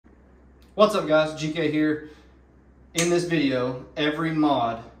What's up guys, GK here. In this video, every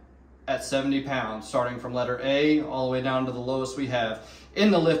mod at 70 pounds, starting from letter A all the way down to the lowest we have. In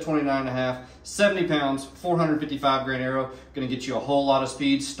the lift 29.5, 70 pounds, 455 grain arrow, gonna get you a whole lot of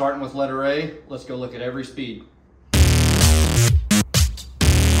speed. Starting with letter A, let's go look at every speed.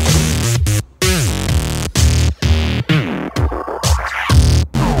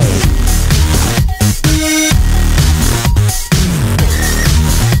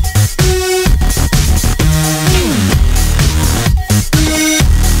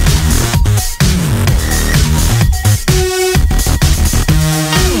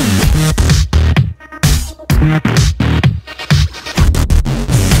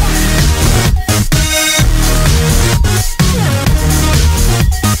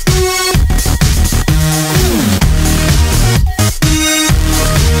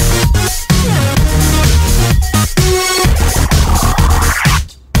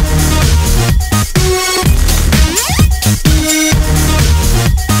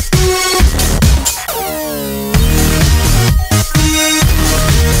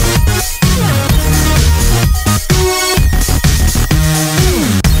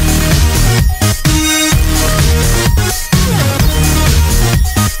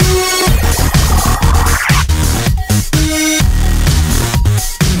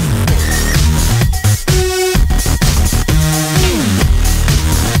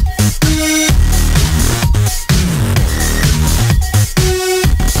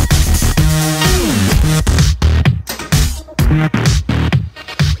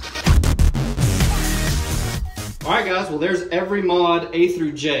 Alright guys, well there's every mod A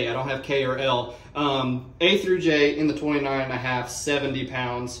through J. I don't have K or L. A through J in the 29.5, 70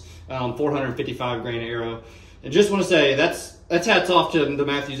 pounds, 455 grain arrow. And just want to say, that's hats off to the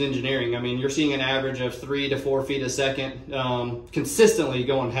Mathews engineering. I mean, you're seeing an average of 3 to 4 feet a second, consistently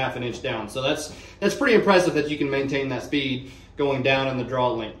going half an inch down. So that's pretty impressive that you can maintain that speed going down in the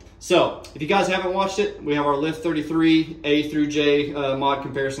draw length. So if you guys haven't watched it, we have our Lift 33 A through J mod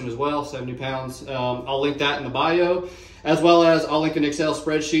comparison as well, 70 pounds. I'll link that in the bio, as well as I'll link an Excel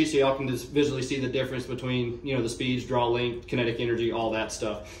spreadsheet so y'all can just visually see the difference between, you know, the speeds, draw length, kinetic energy, all that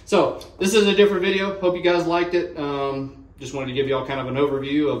stuff. So this is a different video. Hope you guys liked it. Just wanted to give y'all kind of an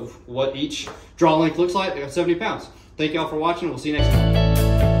overview of what each draw length looks like at 70 pounds. Thank y'all for watching. We'll see you next time.